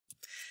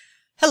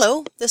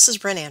Hello, this is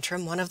Bryn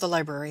Antrim, one of the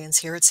librarians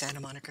here at Santa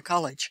Monica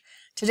College.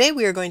 Today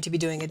we are going to be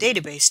doing a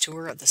database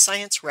tour of the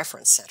Science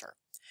Reference Center.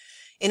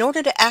 In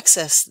order to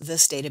access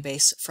this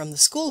database from the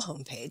school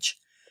homepage,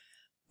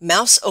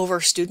 mouse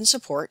over Student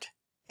Support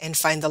and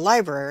find the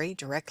library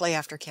directly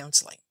after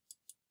counseling.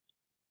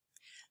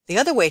 The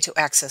other way to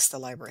access the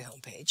library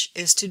homepage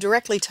is to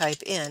directly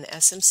type in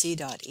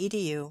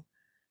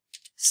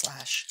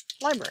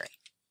smc.edu/library.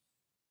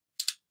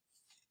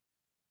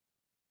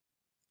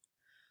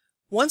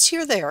 Once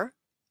you're there,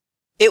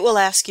 it will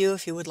ask you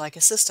if you would like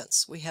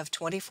assistance. We have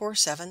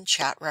 24/7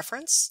 chat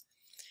reference.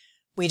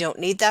 We don't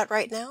need that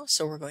right now,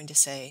 so we're going to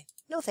say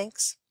no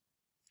thanks.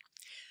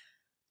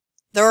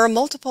 There are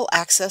multiple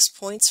access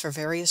points for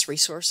various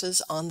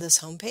resources on this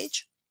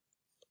homepage.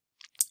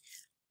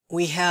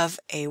 We have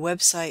a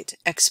website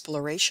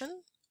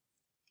exploration,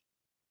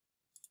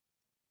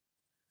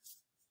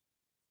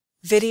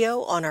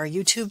 video on our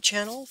YouTube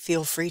channel.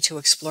 Feel free to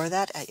explore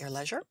that at your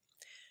leisure.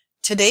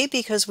 Today,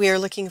 because we are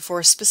looking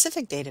for a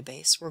specific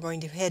database, we're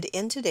going to head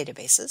into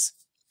databases.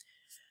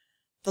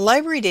 The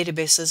library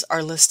databases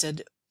are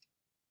listed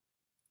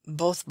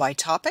both by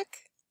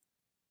topic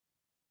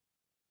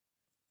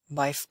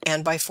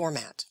and by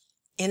format.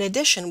 In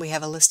addition, we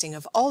have a listing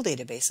of all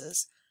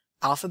databases,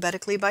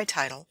 alphabetically by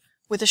title,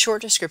 with a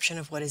short description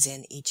of what is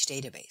in each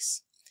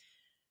database.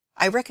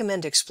 I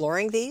recommend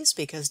exploring these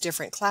because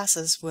different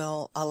classes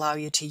will allow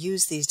you to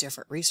use these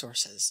different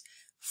resources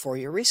for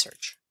your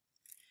research.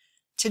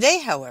 Today,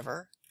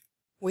 however,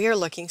 we are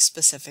looking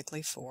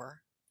specifically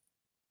for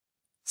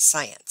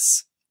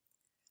science.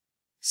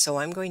 So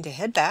I'm going to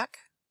head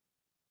back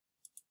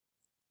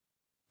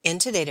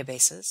into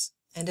databases,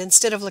 and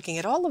instead of looking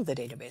at all of the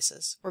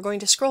databases, we're going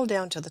to scroll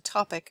down to the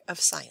topic of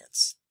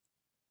science.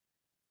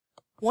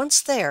 Once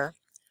there,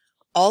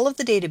 all of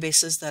the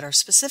databases that are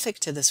specific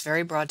to this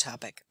very broad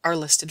topic are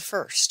listed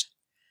first.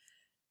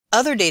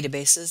 Other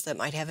databases that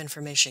might have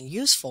information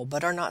useful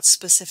but are not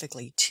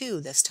specifically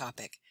to this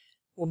topic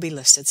will be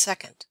listed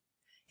second,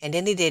 and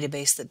any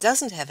database that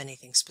doesn't have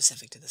anything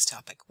specific to this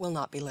topic will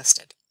not be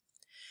listed.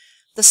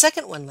 The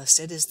second one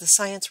listed is the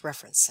Science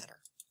Reference Center.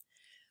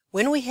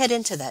 When we head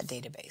into that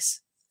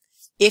database,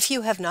 if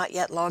you have not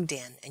yet logged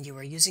in and you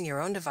are using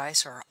your own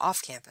device or are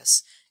off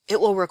campus,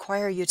 it will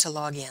require you to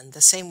log in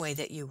the same way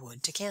that you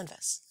would to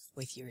Canvas,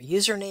 with your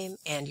username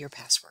and your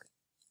password.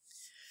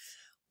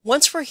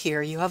 Once we're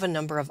here, you have a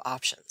number of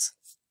options.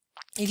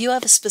 If you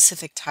have a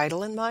specific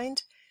title in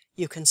mind,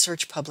 you can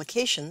search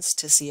publications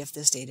to see if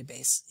this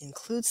database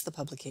includes the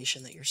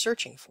publication that you're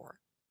searching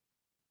for.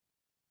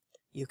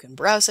 You can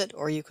browse it,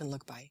 or you can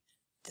look by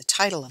the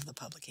title of the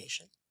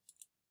publication.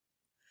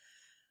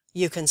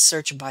 You can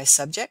search by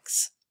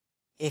subjects.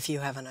 If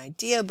you have an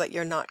idea but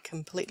you're not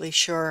completely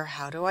sure,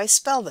 how do I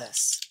spell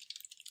this?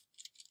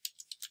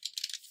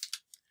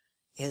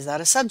 Is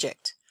that a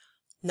subject?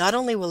 Not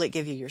only will it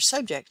give you your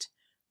subject,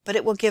 but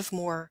it will give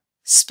more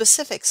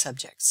specific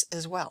subjects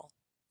as well,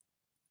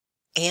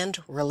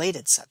 and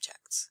related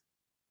subjects.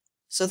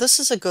 So this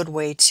is a good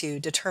way to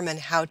determine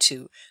how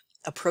to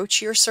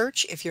approach your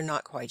search if you're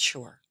not quite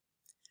sure.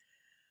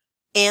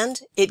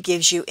 And it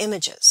gives you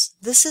images.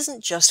 This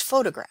isn't just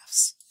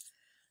photographs.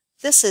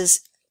 This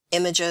is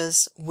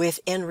images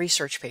within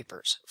research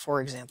papers, for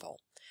example.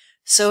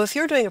 So if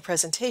you're doing a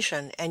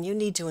presentation and you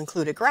need to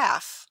include a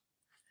graph,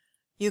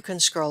 you can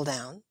scroll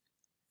down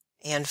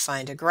and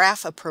find a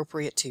graph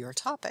appropriate to your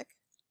topic,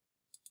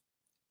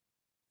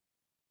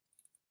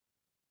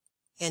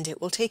 and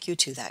it will take you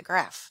to that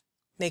graph.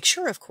 Make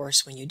sure, of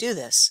course, when you do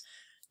this,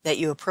 that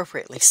you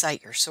appropriately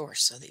cite your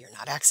source so that you're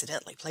not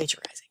accidentally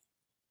plagiarizing.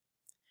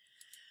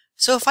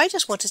 So if I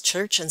just want to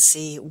search and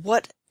see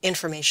what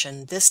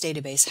information this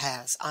database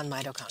has on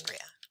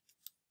mitochondria,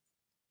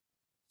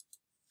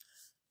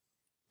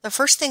 the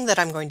first thing that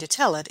I'm going to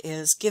tell it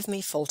is give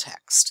me full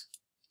text.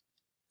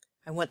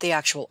 I want the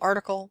actual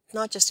article,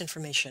 not just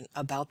information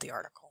about the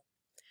article.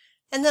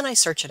 And then I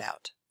search it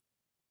out.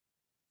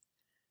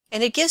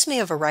 And it gives me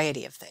a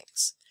variety of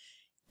things.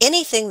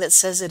 Anything that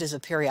says it is a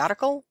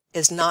periodical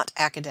is not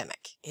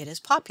academic. It is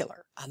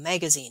popular, a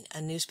magazine, a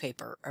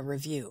newspaper, a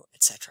review,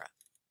 etc.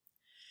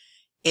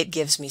 It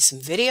gives me some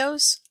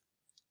videos,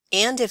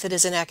 and if it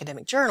is an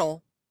academic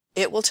journal,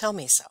 it will tell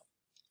me so.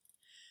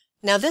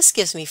 Now this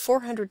gives me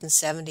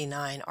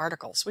 479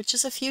 articles, which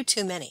is a few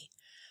too many.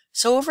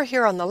 So over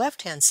here on the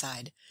left-hand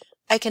side,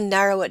 I can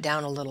narrow it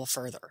down a little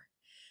further.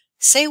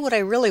 Say what I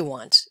really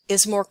want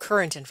is more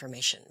current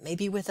information,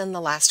 maybe within the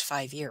last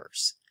 5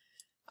 years.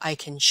 I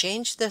can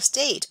change this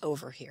date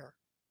over here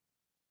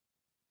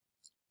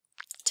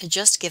to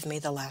just give me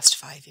the last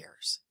 5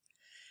 years.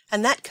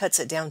 And that cuts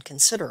it down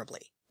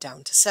considerably,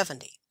 down to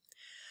 70.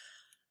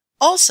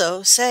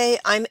 Also, say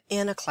I'm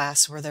in a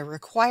class where they're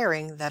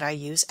requiring that I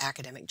use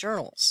academic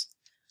journals.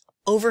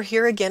 Over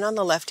here again on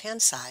the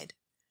left-hand side,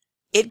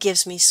 it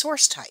gives me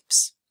source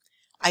types.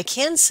 I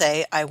can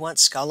say I want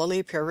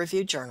scholarly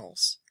peer-reviewed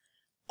journals,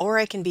 or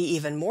I can be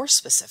even more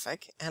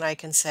specific, and I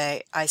can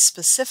say I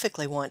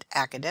specifically want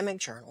academic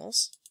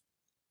journals.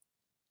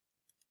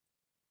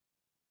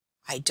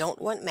 I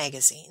don't want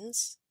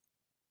magazines,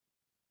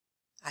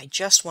 I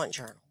just want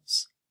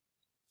journals.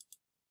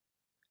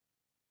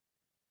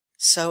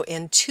 So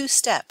in 2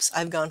 steps,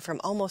 I've gone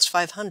from almost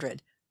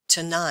 500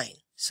 to 9.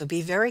 So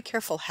be very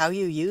careful how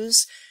you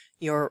use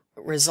your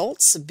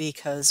results,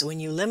 because when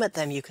you limit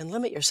them, you can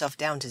limit yourself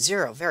down to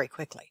 0 very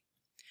quickly.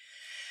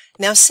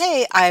 Now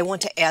say I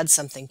want to add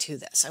something to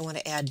this. I want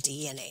to add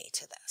DNA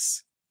to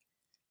this.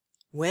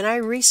 When I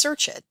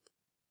research it,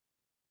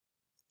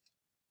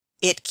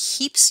 it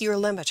keeps your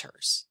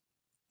limiters.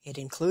 It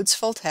includes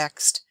full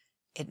text.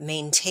 It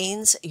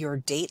maintains your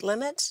date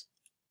limit.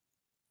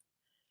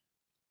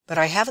 But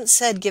I haven't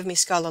said give me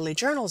scholarly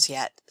journals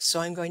yet,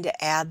 so I'm going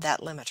to add that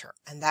limiter,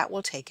 and that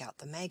will take out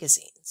the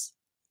magazines.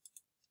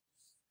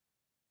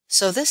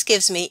 So this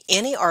gives me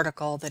any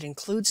article that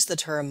includes the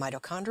term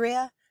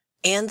mitochondria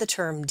and the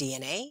term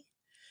DNA,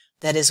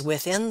 that is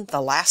within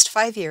the last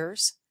 5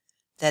 years,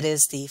 that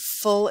is the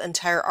full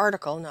entire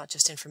article, not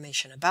just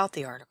information about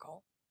the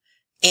article,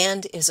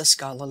 and is a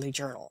scholarly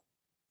journal.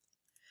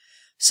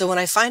 So when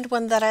I find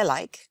one that I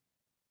like,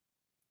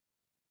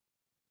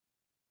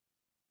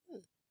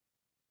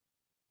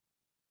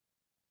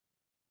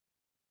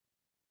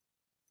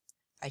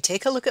 I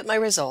take a look at my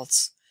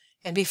results,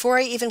 and before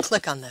I even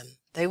click on them,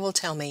 they will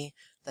tell me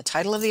the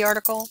title of the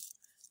article,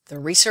 the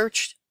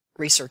research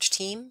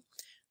team,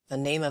 the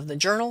name of the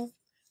journal,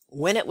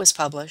 when it was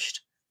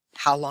published,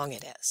 how long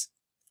it is.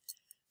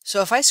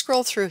 So if I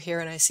scroll through here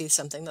and I see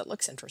something that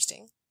looks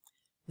interesting,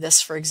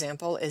 this, for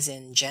example, is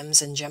in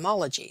Gems and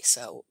Gemology,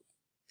 so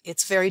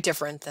it's very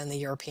different than the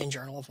European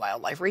Journal of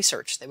Wildlife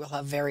Research. They will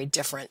have very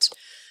different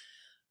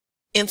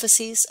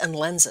emphases and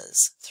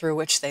lenses through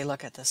which they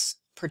look at this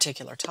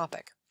particular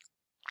topic.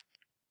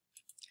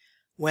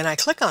 When I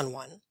click on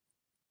one,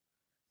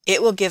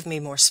 it will give me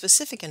more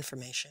specific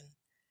information,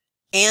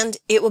 and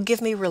it will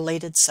give me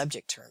related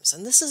subject terms.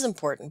 And this is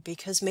important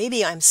because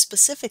maybe I'm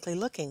specifically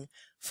looking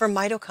for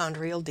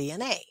mitochondrial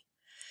DNA.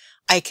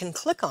 I can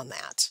click on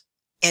that,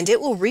 and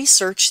it will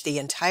research the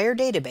entire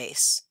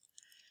database,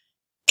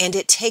 and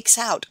it takes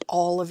out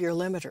all of your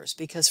limiters,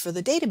 because for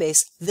the database,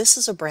 this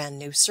is a brand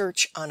new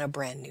search on a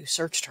brand new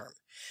search term.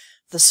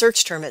 The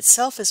search term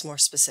itself is more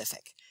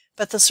specific,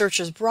 but the search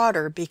is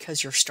broader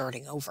because you're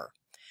starting over.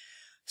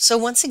 So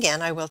once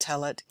again, I will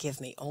tell it, give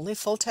me only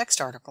full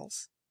text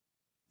articles.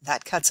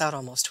 That cuts out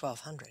almost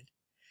 1,200.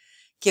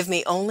 Give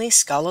me only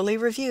scholarly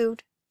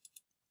reviewed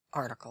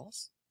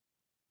articles.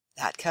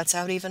 That cuts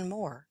out even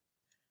more.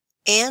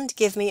 And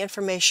give me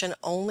information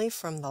only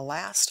from the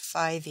last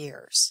 5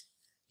 years.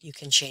 You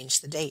can change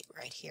the date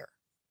right here.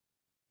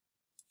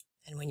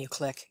 And when you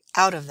click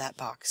out of that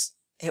box,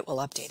 it will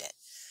update it.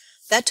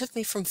 That took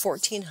me from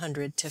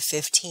 1,400 to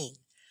 15,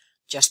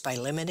 just by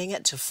limiting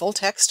it to full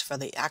text for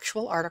the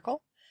actual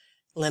article,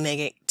 limiting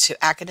it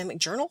to academic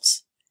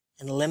journals,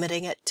 and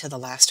limiting it to the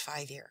last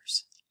 5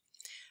 years.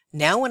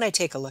 Now when I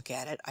take a look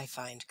at it, I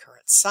find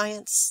Current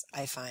Science,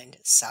 I find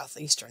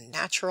Southeastern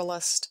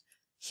Naturalist,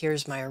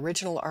 here's my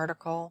original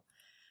article,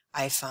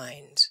 I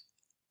find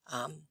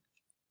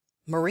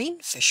marine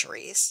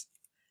fisheries.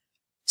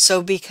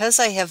 So because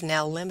I have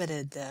now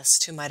limited this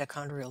to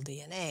mitochondrial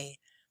DNA,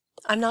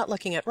 I'm not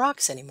looking at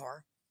rocks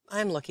anymore.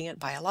 I'm looking at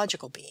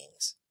biological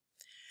beings.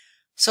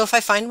 So if I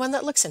find one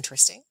that looks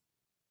interesting,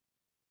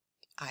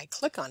 I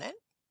click on it,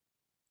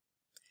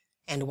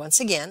 and once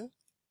again,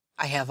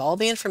 I have all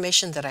the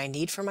information that I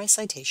need for my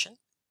citation.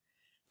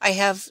 I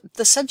have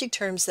the subject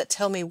terms that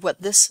tell me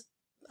what this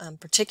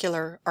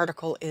particular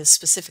article is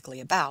specifically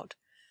about.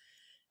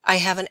 I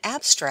have an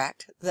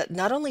abstract that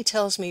not only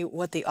tells me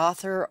what the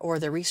author or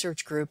the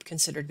research group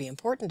considered to be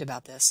important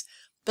about this,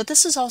 but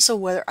this is also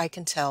where I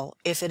can tell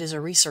if it is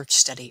a research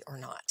study or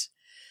not.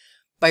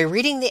 By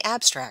reading the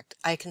abstract,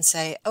 I can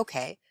say,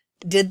 okay,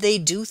 did they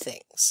do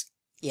things?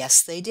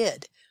 Yes, they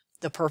did.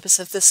 The purpose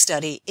of this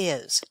study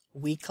is,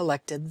 we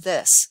collected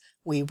this.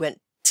 We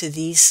went to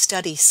these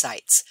study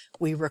sites.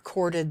 We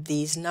recorded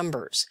these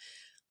numbers.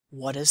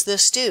 What does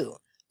this do?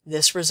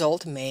 This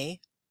result may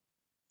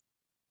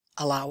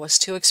allow us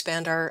to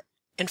expand our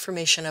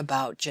information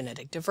about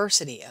genetic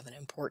diversity of an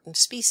important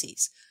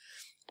species.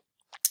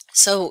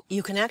 So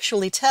you can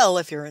actually tell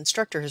if your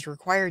instructor has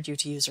required you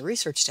to use a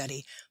research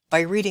study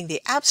by reading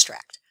the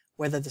abstract,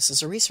 whether this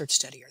is a research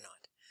study or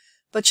not.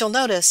 But you'll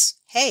notice,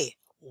 hey,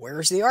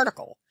 where's the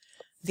article?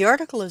 The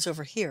article is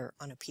over here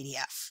on a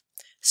PDF.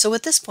 So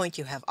at this point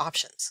you have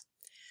options.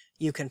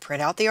 You can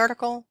print out the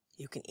article,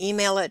 you can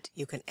email it,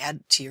 you can add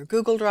it to your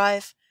Google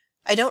Drive.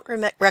 I don't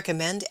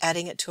recommend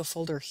adding it to a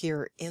folder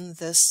here in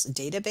this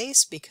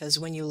database because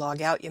when you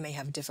log out you may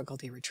have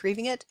difficulty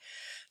retrieving it.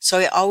 So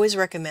I always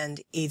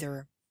recommend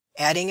either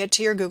adding it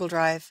to your Google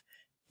Drive,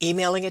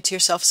 emailing it to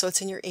yourself so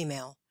it's in your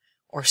email,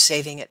 or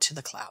saving it to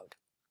the cloud.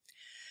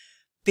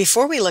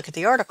 Before we look at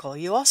the article,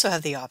 you also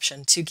have the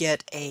option to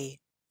get a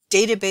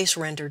database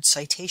rendered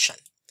citation.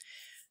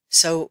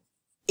 So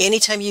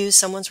anytime you use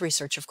someone's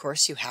research, of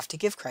course, you have to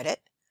give credit.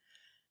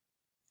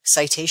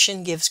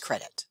 Citation gives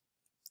credit.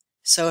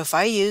 So if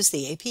I use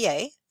the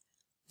APA,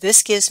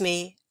 this gives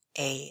me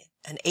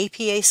an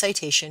APA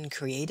citation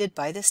created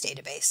by this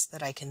database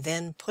that I can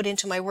then put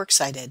into my Works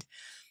Cited,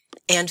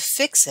 and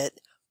fix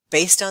it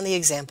based on the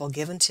example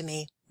given to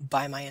me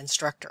by my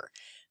instructor.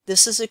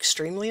 This is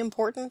extremely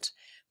important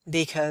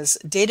because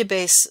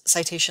database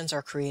citations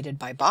are created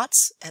by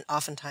bots, and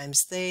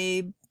oftentimes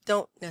they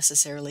don't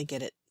necessarily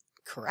get it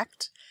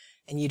correct,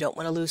 and you don't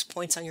want to lose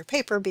points on your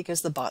paper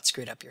because the bot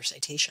screwed up your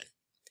citation.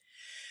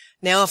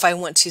 Now, if I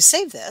want to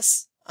save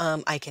this,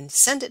 I can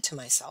send it to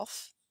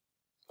myself.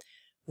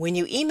 When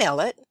you email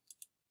it,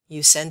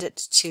 you send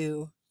it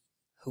to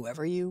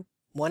whoever you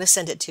want to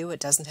send it to. It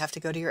doesn't have to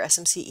go to your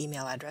SMC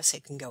email address.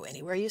 It can go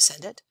anywhere you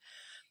send it.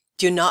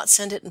 Do not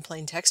send it in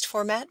plain text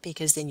format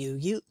because then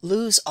you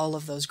lose all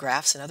of those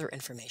graphs and other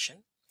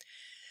information.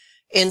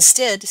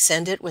 Instead,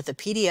 send it with a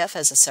PDF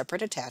as a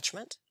separate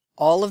attachment.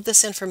 All of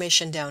this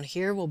information down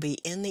here will be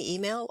in the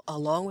email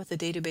along with the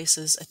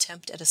database's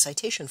attempt at a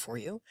citation for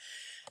you,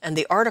 and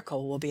the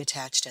article will be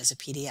attached as a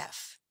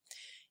PDF.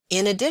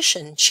 In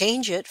addition,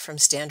 change it from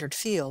standard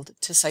field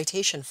to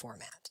citation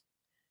format.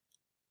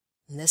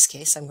 In this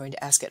case, I'm going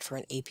to ask it for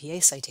an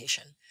APA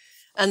citation,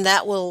 and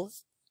that will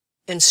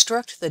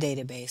instruct the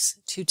database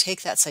to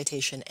take that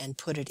citation and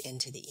put it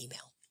into the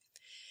email.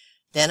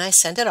 Then I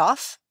send it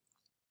off.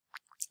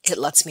 It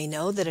lets me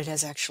know that it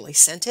has actually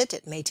sent it.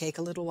 It may take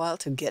a little while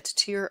to get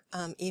to your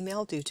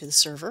email due to the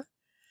server.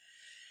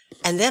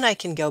 And then I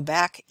can go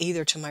back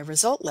either to my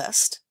result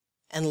list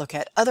and look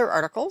at other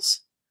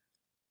articles,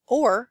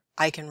 or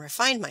I can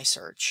refine my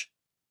search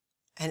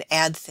and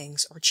add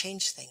things or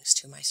change things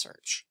to my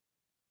search.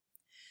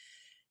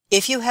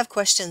 If you have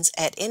questions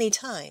at any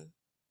time,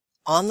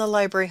 on the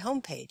library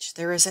homepage,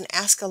 there is an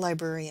Ask a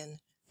Librarian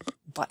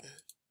button.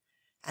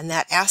 And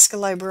that Ask a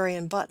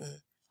Librarian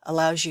button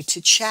allows you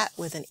to chat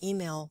with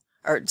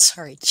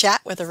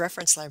chat with a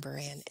reference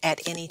librarian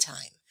at any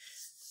time.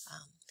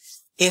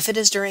 If it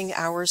is during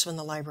hours when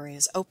the library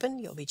is open,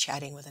 you'll be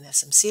chatting with an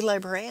SMC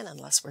librarian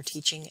unless we're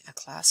teaching a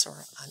class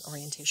or an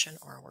orientation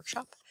or a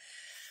workshop.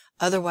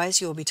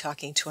 Otherwise, you will be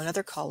talking to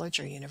another college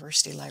or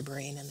university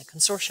librarian in the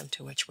consortium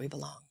to which we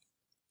belong.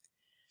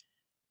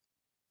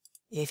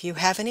 If you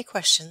have any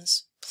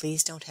questions,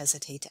 please don't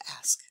hesitate to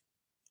ask.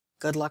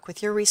 Good luck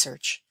with your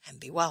research and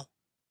be well.